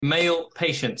Male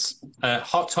patients,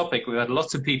 hot topic. We've had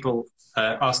lots of people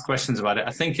ask questions about it.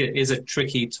 I think it is a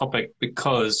tricky topic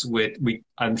because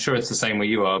I'm sure it's the same where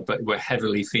you are, but we're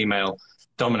heavily female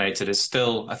dominated. It's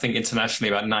still, I think,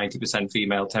 internationally about 90%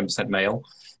 female, 10% male,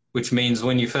 which means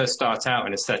when you first start out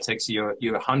in aesthetics, you're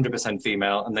 100%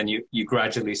 female, and then you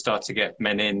gradually start to get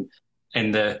men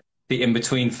in the in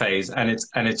between phase, and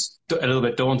it's a little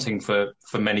bit daunting for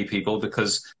many people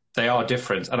because they are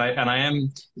different. And I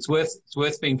am. It's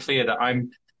worth being clear that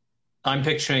I'm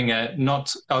picturing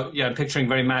not I'm picturing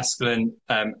very masculine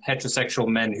heterosexual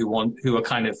men who are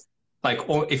kind of like,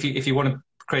 or if you want to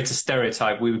create a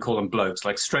stereotype, we would call them blokes,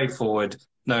 like straightforward,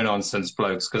 no nonsense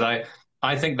blokes, because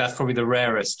I think that's probably the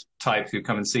rarest type who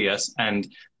come and see us, and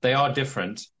they are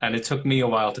different. And it took me a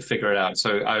while to figure it out.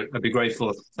 So I'd be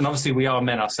grateful. And obviously, we are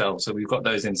men ourselves, so we've got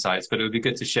those insights. But it would be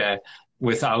good to share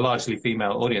with our largely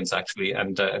female audience, actually,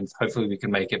 and hopefully we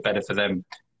can make it better for them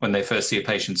when they first see a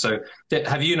patient. So,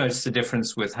 have you noticed a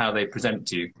difference with how they present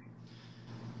to you?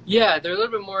 Yeah, they're a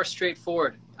little bit more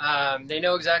straightforward. They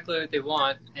know exactly what they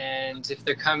want, and if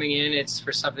they're coming in, it's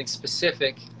for something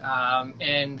specific.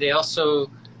 And they also,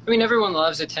 I mean, everyone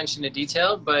loves attention to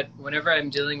detail, but whenever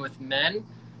I'm dealing with men,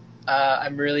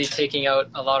 I'm really taking out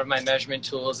a lot of my measurement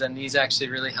tools, and these actually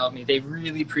really help me. They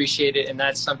really appreciate it, and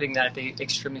that's something that they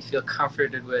extremely feel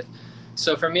comforted with.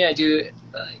 So for me, I do,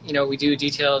 we do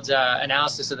detailed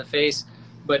analysis of the face,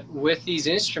 but with these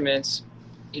instruments,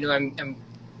 I'm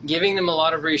giving them a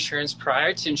lot of reassurance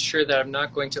prior to ensure that I'm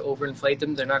not going to overinflate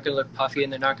them. They're not going to look puffy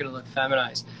and they're not going to look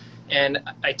feminized. And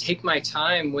I take my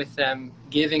time with them,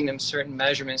 giving them certain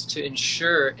measurements to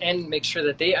ensure and make sure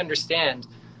that they understand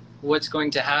what's going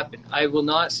to happen. I will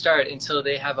not start until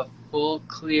they have a full,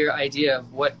 clear idea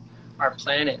of what our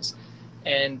plan is.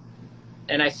 And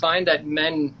I find that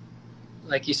men,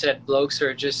 like you said, blokes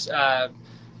are just,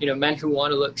 men who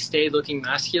want to stay looking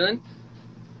masculine,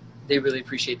 they really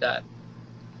appreciate that.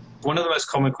 One of the most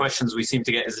common questions we seem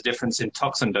to get is the difference in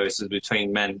toxin doses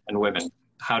between men and women.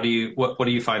 What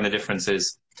do you find the difference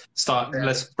is?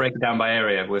 Let's break it down by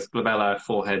area with glabella,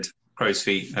 forehead, crow's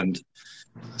feet, and...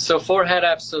 So forehead,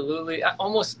 absolutely.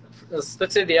 Almost,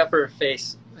 let's say the upper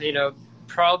face,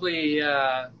 probably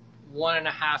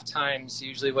 1.5 times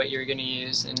usually what you're going to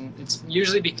use. And it's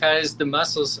usually because the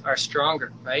muscles are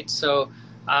stronger, right? So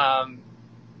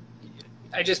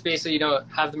I just basically,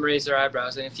 have them raise their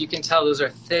eyebrows. And if you can tell those are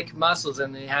thick muscles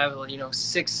and they have,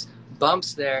 6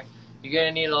 bumps there, you're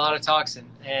going to need a lot of toxin.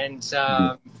 And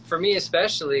for me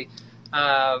especially,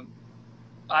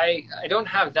 I don't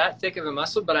have that thick of a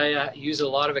muscle, but I use a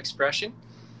lot of expression.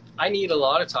 I need a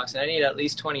lot of toxin. I need at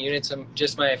least 20 units of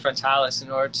just my frontalis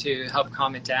in order to help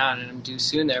calm it down, and I'm due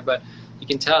soon there. But you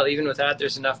can tell, even with that,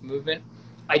 there's enough movement.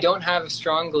 I don't have a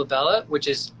strong glabella, which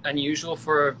is unusual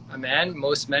for a man.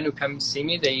 Most men who come see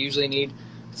me, they usually need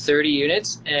 30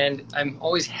 units, and I'm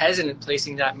always hesitant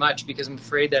placing that much because I'm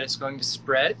afraid that it's going to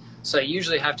spread. So I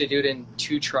usually have to do it in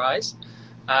 2 tries.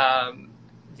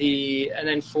 And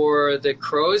then for the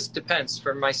crows, depends.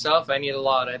 For myself, I need a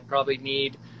lot. I probably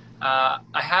need, I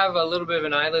have a little bit of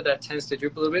an eyelid that tends to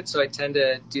droop a little bit, so I tend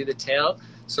to do the tail.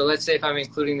 So let's say if I'm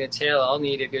including the tail, I'll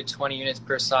need a good 20 units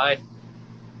per side.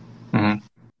 Mm-hmm.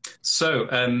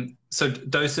 So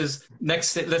doses.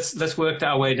 Next, let's work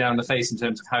our way down the face in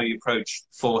terms of how you approach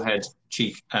forehead,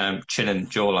 cheek, chin,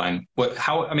 and jawline.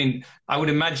 I would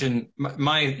imagine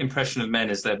my impression of men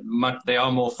is that they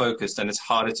are more focused, and it's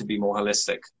harder to be more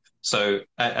holistic. So,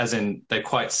 as in, they're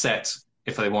quite set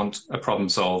if they want a problem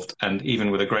solved, and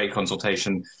even with a great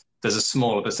consultation, there's a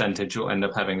smaller percentage who'll end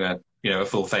up having a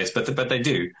full face, but they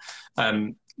do.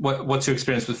 What's your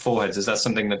experience with foreheads? Is that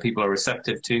something that people are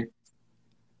receptive to?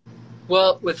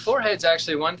 Well, with foreheads,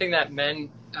 actually, one thing that men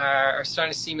are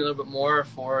starting to see me a little bit more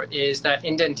for is that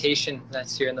indentation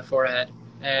that's here in the forehead.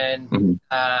 And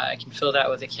I can fill that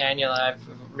with a cannula. I've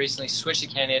recently switched to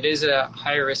cannula. It is a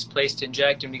higher risk place to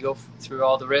inject, and we go through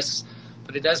all the risks.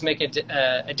 But it does make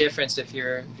a difference if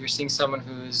you're seeing someone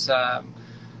who's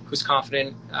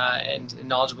confident and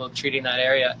knowledgeable of treating that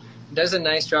area. It does a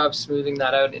nice job smoothing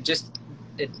that out.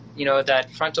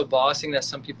 That frontal bossing that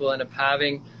some people end up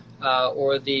having,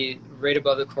 or the right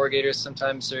above the corrugators,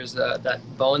 sometimes there's that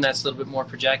bone that's a little bit more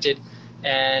projected.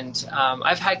 And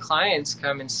I've had clients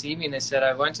come and see me and they said,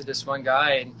 I went to this one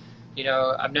guy and,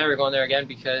 I'm never going there again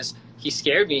because he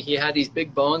scared me. He had these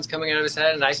big bones coming out of his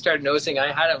head, and I started noticing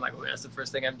I had it. I'm like, well, that's the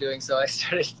first thing I'm doing. So I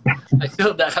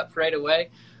filled that up right away.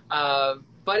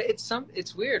 But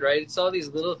it's weird, right? It's all these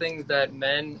little things that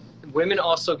women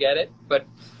also get it, but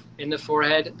in the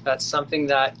forehead, that's something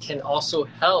that can also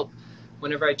help.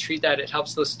 Whenever I treat that, it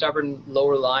helps those stubborn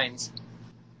lower lines.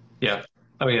 Yeah.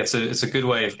 Oh yeah, so it's a good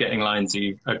way of getting lines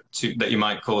that you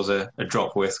might cause a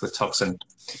drop with toxin.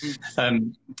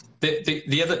 Um,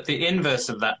 the inverse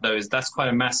of that though is that's quite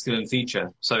a masculine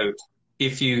feature. So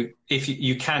if you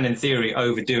can in theory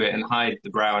overdo it and hide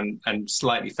the brow and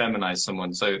slightly feminize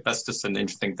someone. So that's just an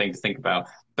interesting thing to think about.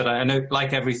 But I know,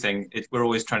 like everything, we're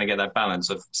always trying to get that balance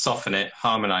of soften it,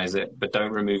 harmonize it, but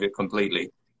don't remove it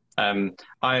completely. I'm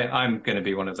going to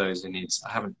be one of those who needs.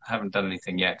 I haven't done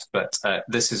anything yet, but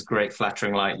this is great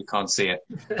flattering light. You can't see it,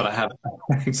 but I have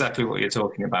exactly what you're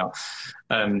talking about.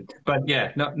 But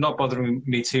yeah, not bothering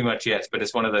me too much yet. But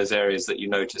it's one of those areas that you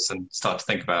notice and start to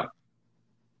think about.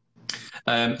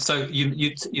 So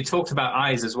you talked about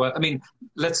eyes as well. I mean,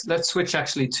 let's switch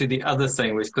actually to the other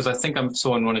thing, because I think I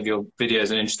saw in one of your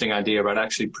videos an interesting idea about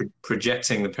actually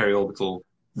projecting the periorbital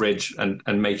ridge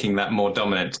and making that more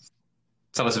dominant.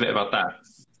 Tell us a bit about that.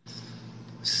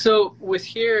 So with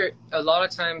here, a lot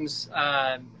of times,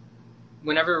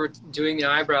 whenever we're doing the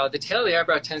eyebrow, the tail of the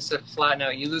eyebrow tends to flatten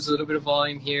out. You lose a little bit of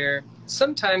volume here.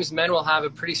 Sometimes men will have a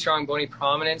pretty strong bony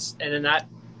prominence, and then that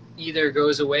either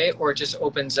goes away or it just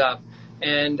opens up.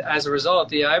 And as a result,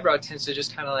 the eyebrow tends to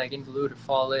just kind of like involute or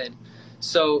fall in.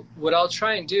 So what I'll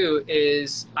try and do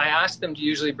is I ask them to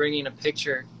usually bring in a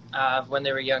picture of when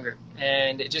they were younger.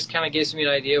 And it just kind of gives me an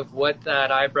idea of what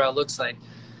that eyebrow looks like.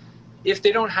 If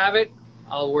they don't have it,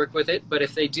 I'll work with it. But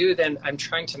if they do, then I'm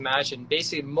trying to imagine.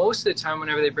 Basically, most of the time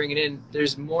whenever they bring it in,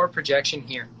 there's more projection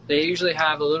here. They usually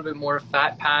have a little bit more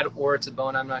fat pad, or it's a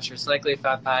bone, I'm not sure. It's likely a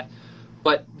fat pad.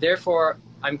 But therefore,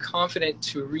 I'm confident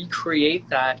to recreate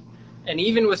that. And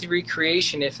even with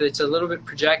recreation, if it's a little bit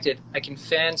projected, I can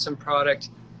fan some product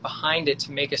behind it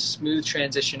to make a smooth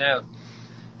transition out.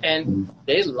 And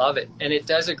they love it. And it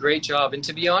does a great job. And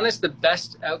to be honest, the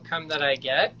best outcome that I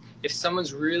get, if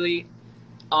someone's really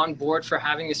on board for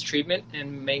having this treatment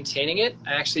and maintaining it,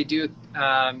 I actually do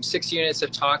 6 units of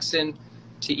toxin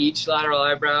to each lateral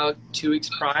eyebrow 2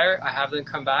 weeks prior. I have them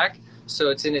come back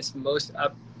so it's in its most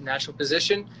up natural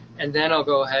position. And then I'll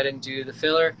go ahead and do the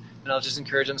filler. And I'll just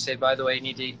encourage them to say, by the way, you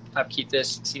need to upkeep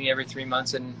this, see me every 3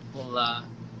 months, and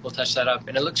we'll touch that up.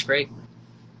 And it looks great.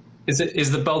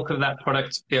 Is the bulk of that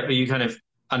product, are you kind of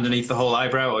underneath the whole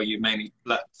eyebrow, or are you mainly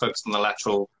focused on the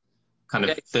lateral kind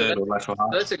of third or lateral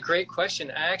half? That's a great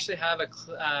question. I actually have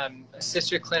a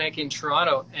sister clinic in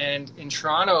Toronto, and in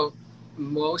Toronto,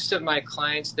 most of my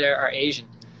clients there are Asian,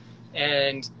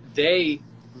 and they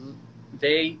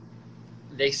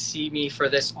see me for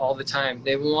this all the time.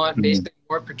 They want basically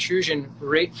more protrusion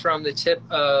right from the tip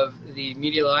of the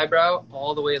medial eyebrow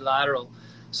all the way lateral.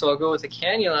 So I'll go with a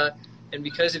cannula. And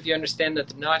because if you understand that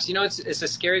the notch, it's a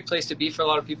scary place to be for a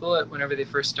lot of people whenever they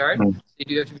first start. You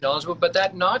do have to be knowledgeable, but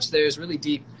that notch there is really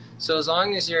deep. So as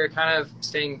long as you're kind of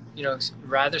staying,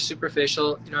 rather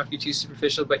superficial, you don't have to be too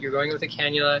superficial, but you're going with a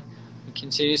cannula and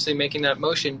continuously making that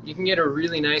motion, you can get a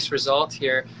really nice result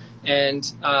here. And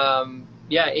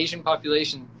Asian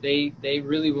population, they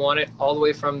really want it all the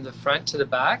way from the front to the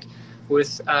back.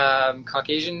 With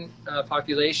Caucasian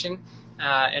population,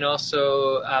 and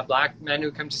also black men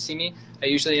who come to see me, I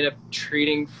usually end up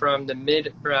treating from the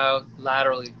mid-brow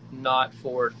laterally, not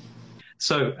forward.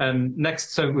 So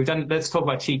next, let's talk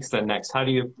about cheeks then next.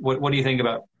 What do you think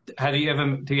about, do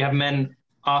you have men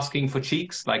asking for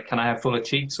cheeks? Like, can I have fuller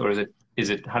cheeks, or is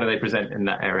it, how do they present in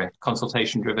that area?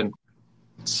 Consultation driven?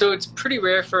 So it's pretty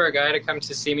rare for a guy to come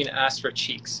to see me and ask for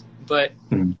cheeks. But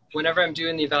whenever I'm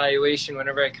doing the evaluation,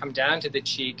 whenever I come down to the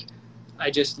cheek, I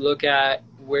just look at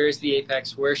where's the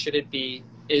apex, where should it be,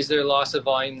 is there loss of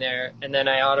volume there? And then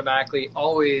I automatically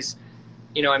always,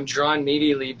 I'm drawn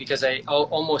immediately because I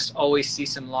almost always see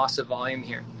some loss of volume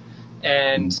here.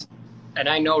 And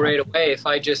I know right away, if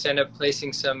I just end up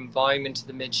placing some volume into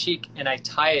the mid-cheek and I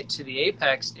tie it to the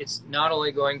apex, it's not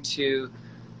only going to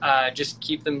just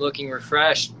keep them looking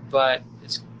refreshed, but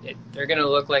they're going to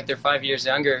look like they're 5 years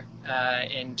younger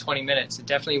in 20 minutes. It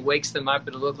definitely wakes them up.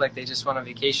 It'll look like they just went on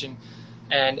vacation.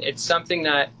 And it's something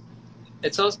that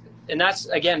and that's,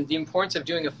 again, the importance of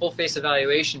doing a full face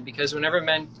evaluation, because whenever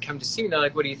men come to see me, they're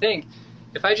like, what do you think?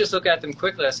 If I just look at them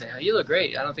quickly, I say, oh, you look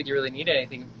great. I don't think you really need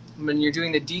anything. When you're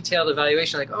doing the detailed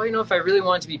evaluation, like, oh, if I really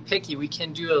want to be picky, we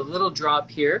can do a little drop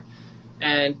here.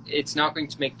 And it's not going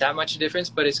to make that much a difference,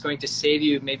 but it's going to save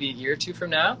you maybe a year or two from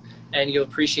now, and you'll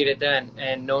appreciate it then,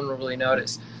 and no one will really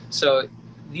notice. So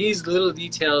these little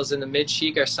details in the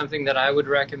mid-cheek are something that I would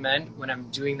recommend when I'm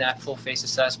doing that full face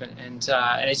assessment. And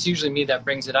it's usually me that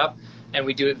brings it up, and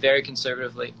we do it very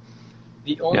conservatively.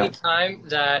 The only time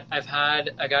that I've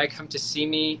had a guy come to see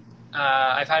me,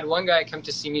 I've had one guy come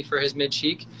to see me for his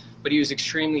mid-cheek, but he was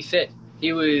extremely fit.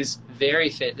 He was very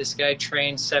fit. This guy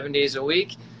trained 7 days a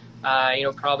week.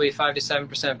 probably 5 to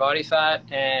 7% body fat,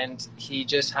 and he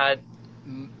just had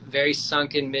very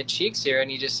sunken mid cheeks here,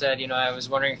 and he just said, I was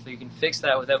wondering if you can fix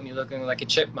that without me looking like a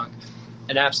chipmunk.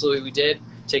 And absolutely we did.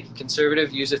 Take a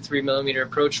conservative, use a 3mm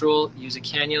approach rule, use a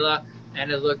cannula, and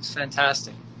it looked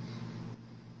fantastic.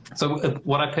 So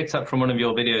what I picked up from one of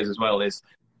your videos as well is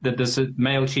that this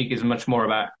male cheek is much more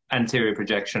about anterior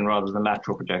projection rather than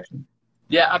lateral projection.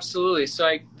 Yeah, absolutely.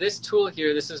 So this tool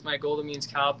here, this is my Golden Means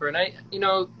caliper,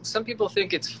 and some people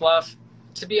think it's fluff.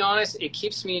 To be honest, it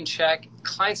keeps me in check.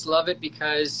 Clients love it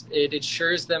because it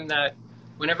assures them that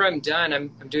whenever I'm done, I'm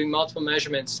doing multiple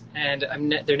measurements, and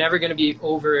they're never going to be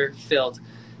overfilled.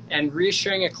 And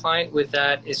reassuring a client with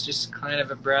that is just kind of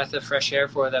a breath of fresh air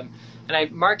for them. And I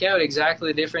mark out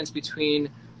exactly the difference between,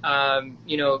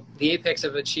 the apex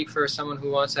of a cheek for someone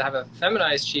who wants to have a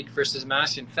feminized cheek versus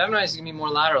masculine. Feminized is going to be more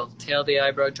lateral, tail of the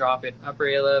eyebrow, drop it, upper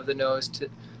ala of the nose to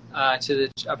the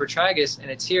upper tragus,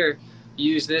 and it's here.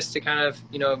 Use this to kind of,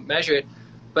 measure it.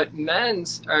 But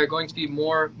men's are going to be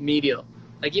more medial.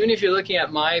 Like even if you're looking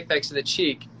at my apex of the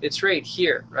cheek, it's right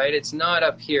here, right? It's not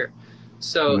up here.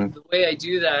 So the way I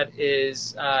do that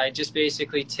is I just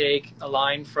basically take a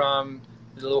line from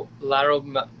the lateral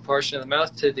portion of the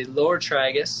mouth to the lower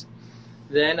tragus.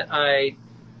 Then I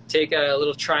take a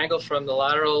little triangle from the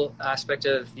lateral aspect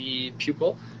of the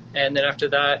pupil. And then after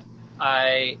that,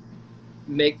 I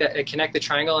connect the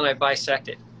triangle and I bisect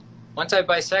it. Once I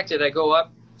bisect it, I go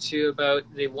up to about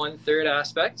the 1/3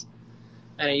 aspect,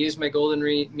 and I use my Golden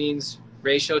Means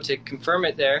ratio to confirm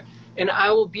it there, and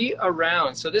I will be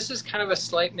around. So this is kind of a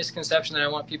slight misconception that I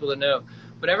want people to know.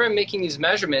 Whenever I'm making these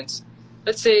measurements,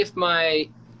 let's say if my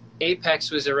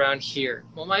apex was around here.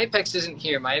 Well, my apex isn't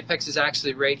here. My apex is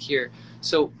actually right here.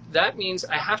 So that means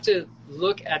I have to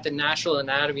look at the natural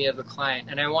anatomy of the client,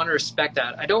 and I want to respect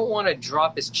that. I don't want to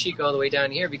drop his cheek all the way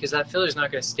down here because that filler is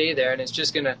not going to stay there, and it's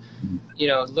just going to,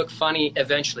 look funny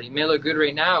eventually. It may look good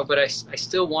right now, but I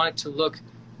still want it to look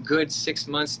good 6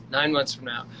 months, 9 months from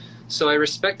now. So I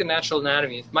respect the natural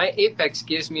anatomy. If my apex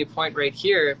gives me a point right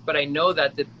here, but I know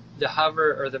that the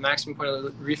hover or the maximum point of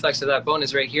the reflex of that bone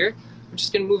is right here, I'm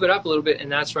just going to move it up a little bit,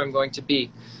 and that's where I'm going to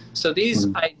be. So these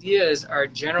ideas are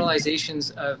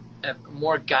generalizations of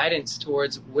more guidance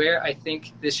towards where I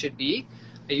think this should be.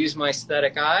 I use my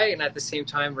aesthetic eye and at the same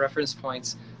time reference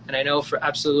points. And I know for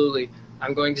absolutely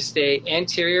I'm going to stay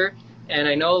anterior. And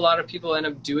I know a lot of people end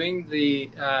up doing the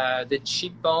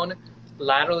cheekbone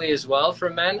laterally as well for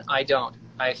men. I don't.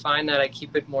 I find that I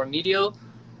keep it more medial.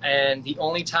 And the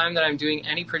only time that I'm doing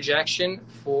any projection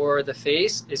for the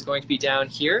face is going to be down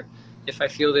here if I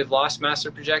feel they've lost master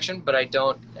projection, but I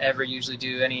don't ever usually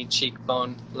do any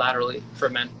cheekbone laterally for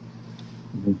men.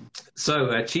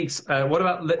 So cheeks, what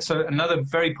about lips? So another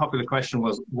very popular question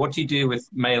was, what do you do with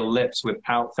male lips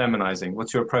without feminizing?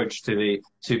 What's your approach to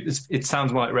it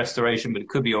sounds more like restoration, but it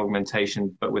could be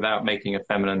augmentation, but without making a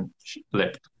feminine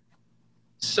lip?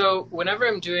 So whenever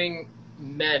I'm doing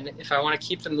men, if I want to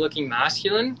keep them looking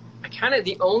masculine,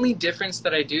 the only difference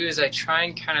that I do is I try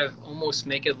and kind of almost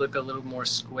make it look a little more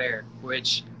square,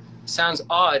 which sounds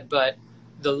odd, but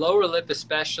the lower lip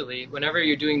especially, whenever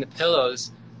you're doing the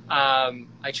pillows,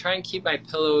 I try and keep my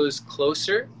pillows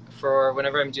closer for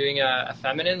whenever I'm doing a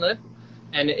feminine lip.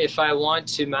 And if I want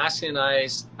to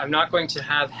masculinize, I'm not going to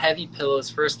have heavy pillows,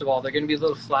 first of all. They're going to be a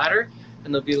little flatter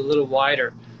and they'll be a little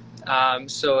wider.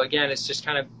 So again, it's just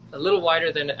kind of a little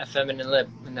wider than a feminine lip.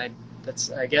 And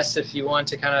I guess if you want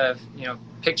to kind of,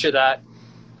 picture that,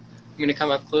 I'm going to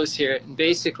come up close here. And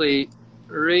basically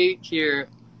right here,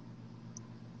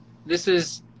 this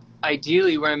is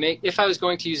ideally where if I was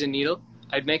going to use a needle,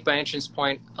 I'd make my entrance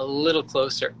point a little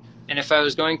closer. And if I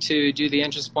was going to do the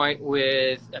entrance point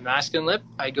with a masculine lip,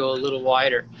 I'd go a little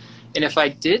wider. And if I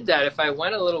did that, if I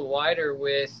went a little wider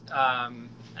with,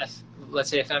 let's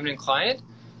say, a feminine client,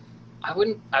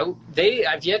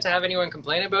 I've yet to have anyone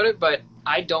complain about it, but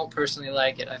I don't personally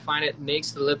like it. I find it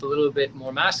makes the lip a little bit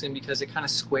more masculine because it kind of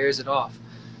squares it off.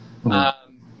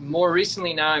 More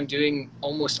recently now, I'm doing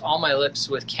almost all my lips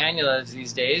with cannulas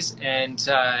these days, and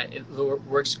it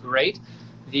works great.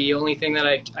 The only thing that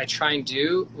I try and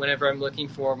do whenever I'm looking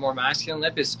for a more masculine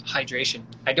lip is hydration.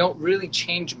 I don't really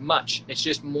change much. It's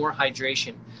just more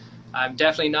hydration. I'm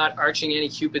definitely not arching any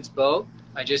Cupid's bow.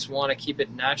 I just want to keep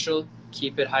it natural,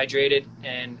 keep it hydrated,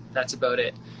 and that's about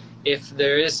it. If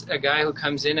there is a guy who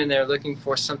comes in and they're looking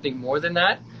for something more than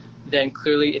that, then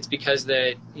clearly it's because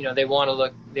they want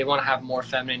to have more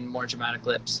feminine, more dramatic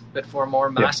lips. But for a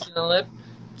more masculine lip,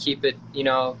 keep it,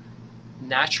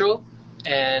 natural,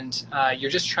 and you're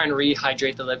just trying to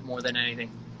rehydrate the lip more than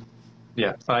anything.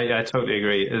 Yeah, I totally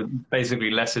agree.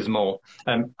 Basically, less is more.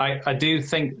 I do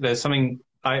think there's something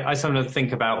I sometimes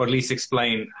think about, or at least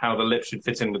explain, how the lip should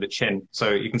fit in with the chin.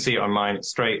 So you can see it on mine, it's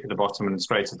straight at the bottom and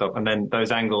straight at the top. And then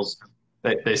those angles,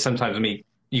 they sometimes meet.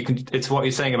 It's what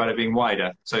you're saying about it being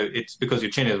wider. So it's because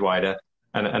your chin is wider,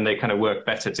 and they kind of work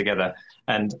better together.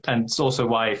 And it's also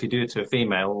why, if you do it to a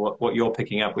female, what you're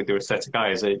picking up with your aesthetic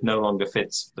eye is it no longer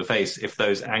fits the face if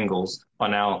those angles are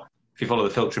now, if you follow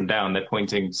the philtrum down, they're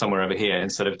pointing somewhere over here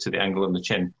instead of to the angle on the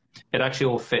chin. It actually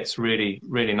all fits really,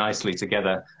 really nicely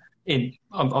together.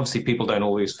 Obviously, people don't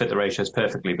always fit the ratios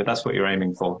perfectly, but that's what you're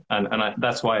aiming for.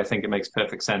 That's why I think it makes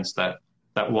perfect sense that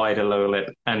wider lower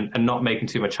lip and not making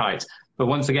too much height. But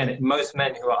once again, most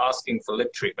men who are asking for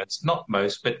lip treatments, not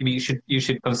most, but you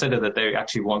should consider that they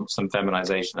actually want some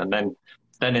feminization, and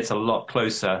then it's a lot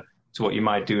closer to what you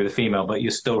might do with a female, but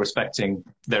you're still respecting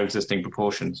their existing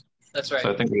proportions. That's right.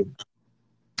 So I think we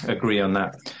agree on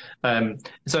that.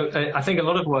 I think a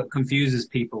lot of what confuses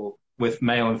people with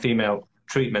male and female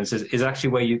treatments is actually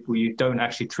where you don't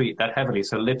actually treat that heavily.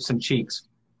 So lips and cheeks,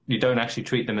 you don't actually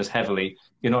treat them as heavily.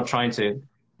 You're not trying to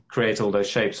create all those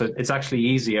shapes. So it's actually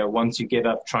easier once you give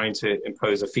up trying to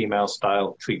impose a female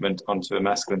style treatment onto a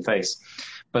masculine face.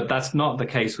 But that's not the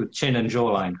case with chin and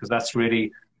jawline, because that's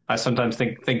really, I sometimes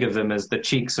think of them as the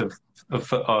cheeks of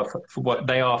what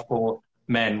they are for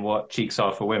men, what cheeks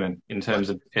are for women in terms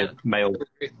of male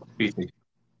beauty.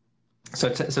 So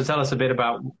tell us a bit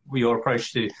about your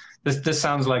approach to this. This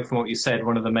sounds like, from what you said,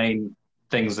 one of the main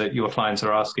things that your clients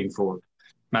are asking for,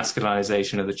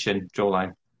 masculinization of the chin,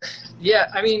 jawline. Yeah,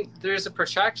 I mean, there's a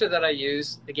protractor that I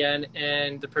use, again,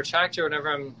 and the protractor,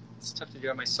 it's tough to do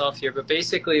it myself here, but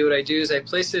basically what I do is I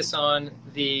place this on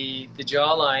the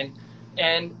jawline,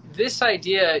 and this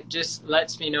idea just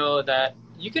lets me know that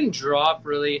you can drop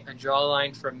really a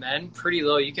jawline for men pretty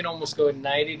low. You can almost go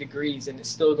 90 degrees and it's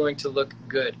still going to look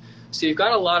good. So you've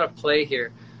got a lot of play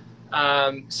here.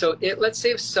 Let's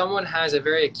say if someone has a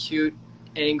very acute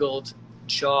angled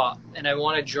jaw and I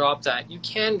want to drop that, you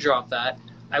can drop that.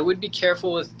 I would be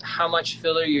careful with how much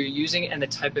filler you're using and the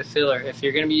type of filler. If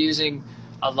you're going to be using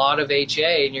a lot of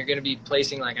HA and you're going to be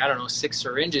placing 6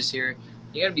 syringes here,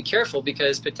 you got to be careful,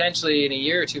 because potentially in a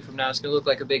year or two from now, it's going to look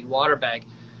like a big water bag.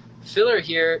 Filler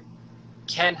here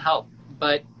can help,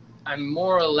 but I'm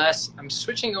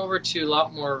switching over to a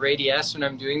lot more Radiesse when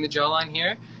I'm doing the jawline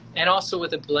here, and also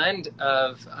with a blend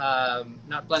of,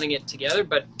 not blending it together,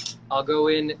 but I'll go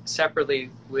in separately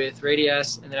with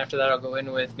Radiesse, and then after that I'll go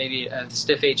in with maybe a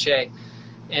stiff HA.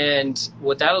 And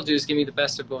what that'll do is give me the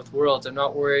best of both worlds. I'm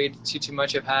not worried too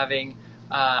much of having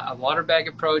a water bag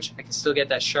approach. I can still get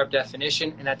that sharp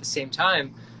definition, and at the same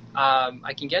time,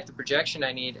 I can get the projection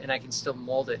I need, and I can still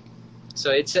mold it.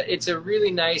 So it's a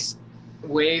really nice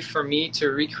way for me to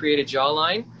recreate a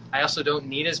jawline. I also don't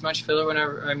need as much filler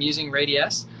whenever I'm using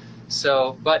Radiesse.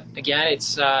 So, but again,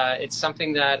 it's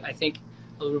something that I think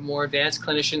a little bit more advanced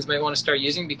clinicians might want to start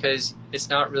using, because it's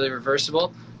not really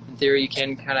reversible. In theory, you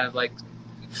can kind of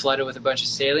flood it with a bunch of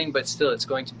saline, but still it's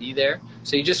going to be there.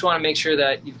 So you just want to make sure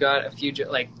that you've got a few,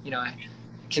 a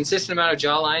consistent amount of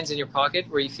jaw lines in your pocket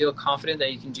where you feel confident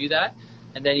that you can do that,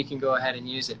 and then you can go ahead and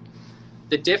use it.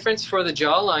 The difference for the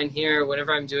jawline here,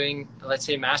 whenever I'm doing, let's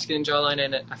say, masculine jawline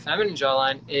and a feminine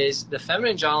jawline, is the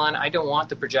feminine jawline, I don't want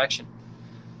the projection.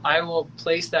 I will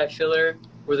place that filler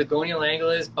where the gonial angle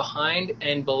is, behind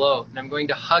and below, and I'm going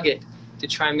to hug it to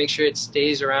try and make sure it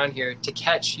stays around here to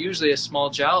catch usually a small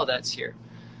jowl that's here.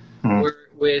 Mm-hmm. Where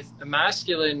with a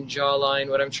masculine jawline,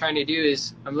 what I'm trying to do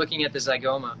is I'm looking at the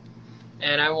zygoma,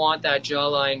 and I want that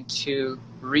jawline to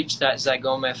reach that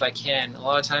zygoma if I can. A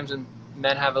lot of times when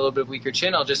men have a little bit of weaker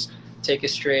chin, I'll just take a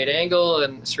straight angle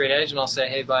and straight edge, and I'll say,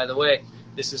 hey, by the way,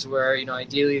 this is where,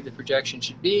 ideally the projection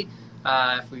should be.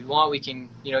 If we want, we can,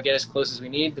 get as close as we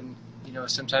need. Then,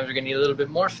 sometimes we're going to need a little bit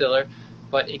more filler,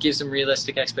 but it gives them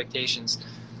realistic expectations.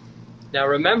 Now,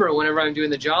 remember, whenever I'm doing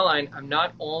the jawline, I'm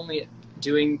not only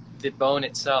doing the bone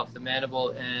itself, the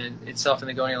mandible and itself in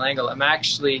the gonial angle, I'm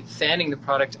actually fanning the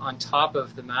product on top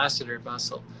of the masseter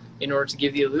muscle in order to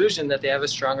give the illusion that they have a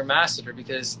stronger masseter,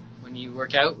 because when you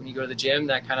work out, when you go to the gym,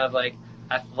 that kind of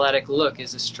athletic look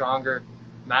is a stronger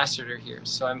masseter here.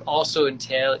 So I'm also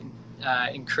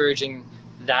encouraging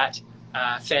that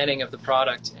fanning of the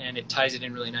product, and it ties it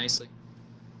in really nicely.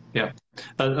 Yeah,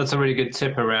 that's a really good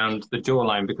tip around the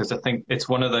jawline, because I think it's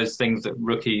one of those things that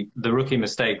the rookie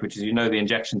mistake, which is the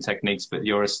injection techniques, but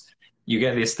you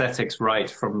get the aesthetics right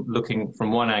from looking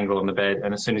from one angle on the bed,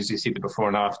 and as soon as you see the before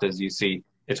and afters, you see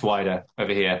it's wider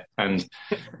over here, and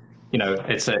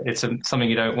it's something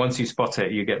you don't. Once you spot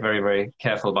it, you get very, very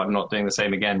careful about not doing the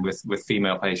same again with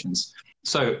female patients.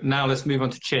 So now let's move on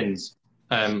to chins.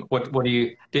 What do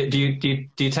you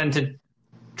tend to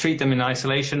treat them in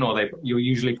isolation, or you're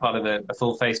usually part of a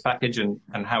full face package,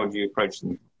 and how would you approach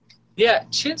them? Yeah,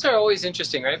 chins are always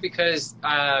interesting, right? Because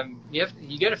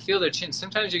you got to feel their chin.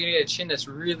 Sometimes you're gonna get a chin that's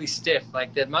really stiff,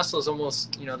 like the muscle is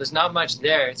almost, there's not much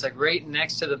there. It's like right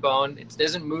next to the bone. It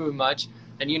doesn't move much,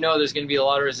 and there's gonna be a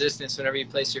lot of resistance whenever you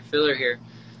place your filler here.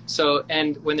 So,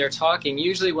 and when they're talking,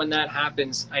 usually when that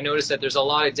happens, I notice that there's a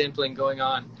lot of dimpling going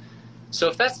on. So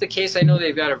if that's the case, I know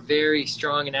they've got a very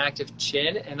strong and active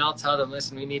chin, and I'll tell them,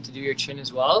 listen, we need to do your chin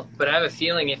as well. But I have a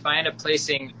feeling if I end up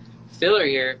placing filler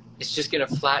here, it's just going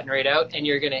to flatten right out, and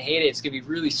you're going to hate it. It's going to be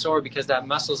really sore because that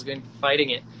muscle's been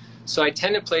fighting it. So I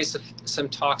tend to place some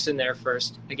toxin there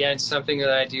first. Again, something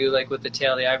that I do like with the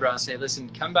tail of the eyebrow. I say, listen,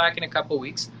 come back in a couple of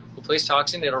weeks. We'll place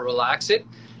toxin. It'll relax it.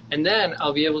 And then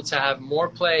I'll be able to have more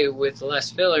play with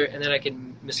less filler, and then I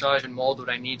can massage and mold what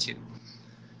I need to.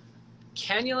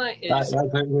 Cannula is...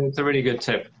 That's a really good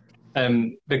tip.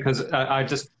 Because I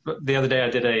just, the other day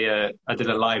I did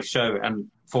a live show,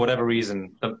 and for whatever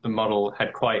reason, the model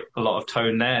had quite a lot of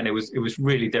tone there, and it was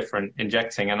really different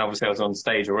injecting. And obviously I was on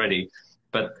stage already,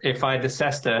 but if I'd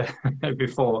assessed her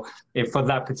before, for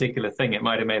that particular thing, it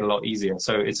might have made it a lot easier.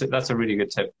 So that's a really good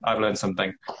tip. I've learned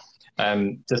something.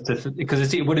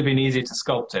 Because it would have been easier to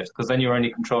sculpt it, because then you're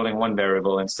only controlling one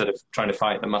variable instead of trying to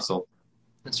fight the muscle.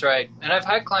 That's right. And I've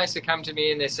had clients that come to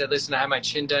me and they said, listen, I have my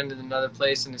chin done in another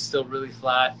place and it's still really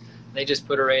flat. They just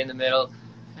put it right in the middle.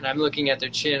 And I'm looking at their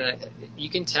chin, and you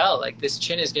can tell, like, this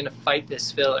chin is going to fight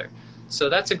this filler. So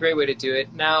that's a great way to do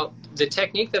it. Now, the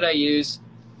technique that I use,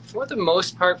 for the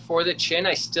most part, for the chin,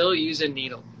 I still use a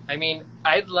needle. I mean,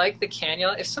 I'd like the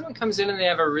cannula. If someone comes in and they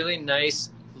have a really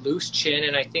nice, loose chin,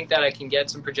 and I think that I can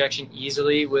get some projection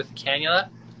easily with cannula,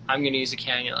 I'm going to use a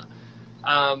cannula.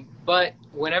 But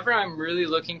whenever I'm really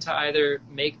looking to either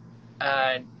make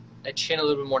a chin a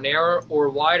little bit more narrow or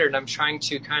wider, and I'm trying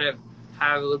to kind of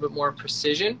have a little bit more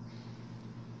precision,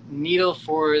 needle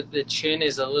for the chin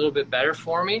is a little bit better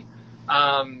for me.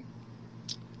 But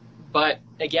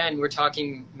again, we're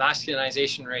talking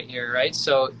masculinization right here, right?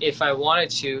 So if I wanted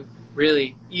to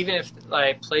really, even if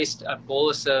I placed a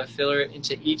bolus of filler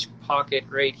into each pocket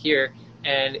right here,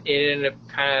 and it ended up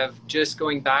kind of just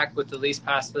going back with the least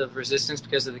passive resistance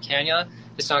because of the cannula,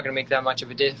 it's not going to make that much of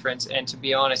a difference. And to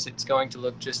be honest, it's going to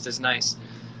look just as nice.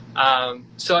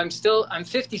 So I'm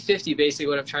 50-50. Basically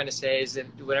what I'm trying to say is that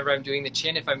whenever I'm doing the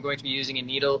chin, if I'm going to be using a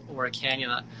needle or a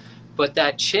cannula, but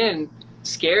that chin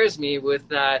scares me with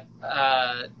that,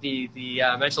 the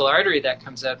mental artery that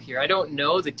comes up here. I don't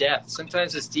know the depth.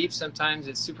 Sometimes it's deep, sometimes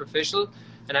it's superficial.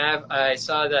 And I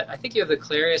saw that, I think you have the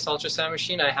Clarius ultrasound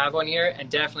machine. I have one here, and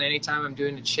definitely anytime I'm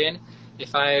doing the chin,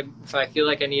 if I feel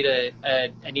like I need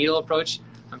a needle approach,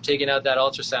 I'm taking out that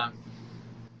ultrasound.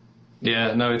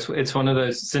 Yeah, no, it's one of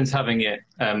those, since having it,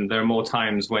 there are more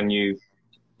times when in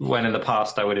the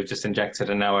past I would have just injected,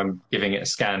 and now I'm giving it a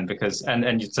scan because, and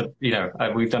it's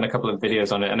we've done a couple of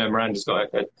videos on it. I know Miranda's got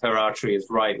her artery is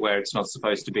right where it's not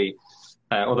supposed to be.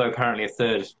 Although apparently a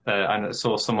third, I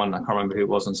saw someone, I can't remember who it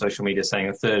was on social media, saying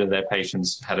a third of their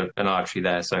patients had an artery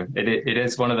there. So it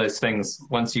is one of those things,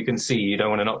 once you can see, you don't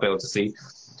want to not be able to see.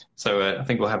 So I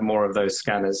think we'll have more of those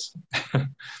scanners.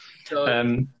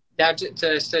 So now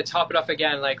to top it up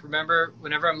again, like, remember,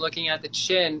 whenever I'm looking at the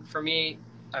chin, for me,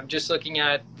 I'm just looking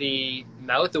at the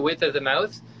mouth, the width of the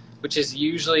mouth, which is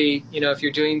usually, if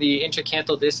you're doing the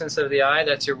intracanthal distance of the eye,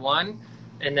 that's your 1.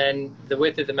 And then the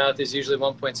width of the mouth is usually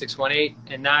 1.618,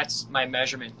 and that's my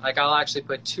measurement. Like, I'll actually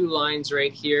put 2 lines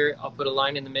right here. I'll put a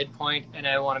line in the midpoint, and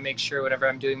I want to make sure whenever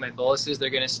I'm doing my boluses,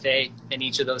 they're going to stay in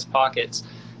each of those pockets.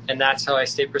 And that's how I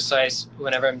stay precise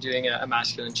whenever I'm doing a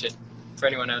masculine chin, for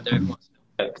anyone out there who wants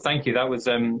to know. Thank you. That was,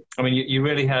 you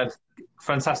really had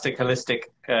fantastic holistic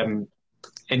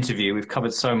interview. We've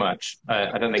covered so much.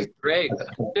 I don't think... Great.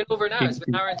 It's been over now. It's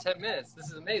been an hour and 10 minutes. This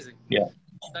is amazing. Yeah.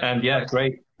 And yeah,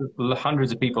 great.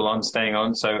 Hundreds of people staying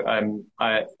on. So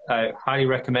I highly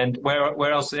recommend.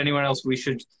 Where else? Anywhere else we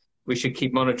should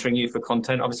keep monitoring you for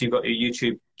content? Obviously, you've got your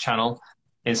YouTube channel,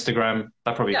 Instagram.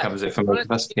 That probably covers it for most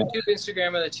of us. YouTube,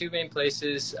 Instagram are the 2 main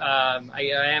places. I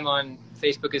am on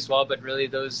Facebook as well, but really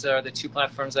those are the 2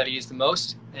 platforms that I use the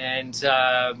most. And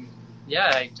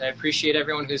I appreciate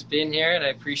everyone who's been here, and I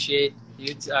appreciate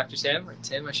you, Dr. Tim,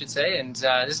 I should say. And this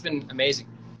has been amazing.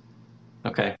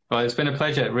 Okay. Well, it's been a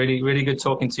pleasure. Really, really good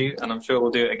talking to you, and I'm sure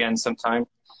we'll do it again sometime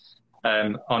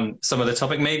on some other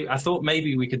topic. I thought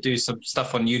maybe we could do some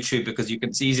stuff on YouTube because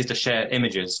it's easier to share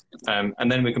images,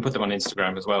 and then we can put them on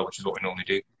Instagram as well, which is what we normally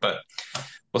do. But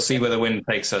we'll see where the wind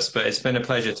takes us. But it's been a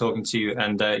pleasure talking to you,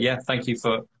 and thank you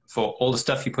for all the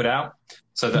stuff you put out,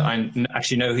 so that I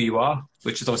actually know who you are,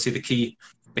 which is obviously the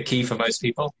key for most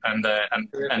people, and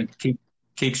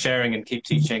keep sharing and keep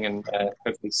teaching, and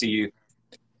hopefully see you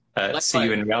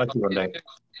in reality one day.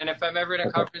 And if I'm ever in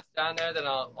a conference down there, then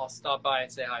I'll stop by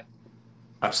and say hi.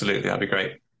 Absolutely, that'd be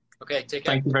great. Okay, take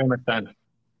care. Thank you very much, Dan.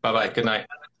 Bye-bye. Good night.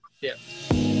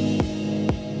 Yeah.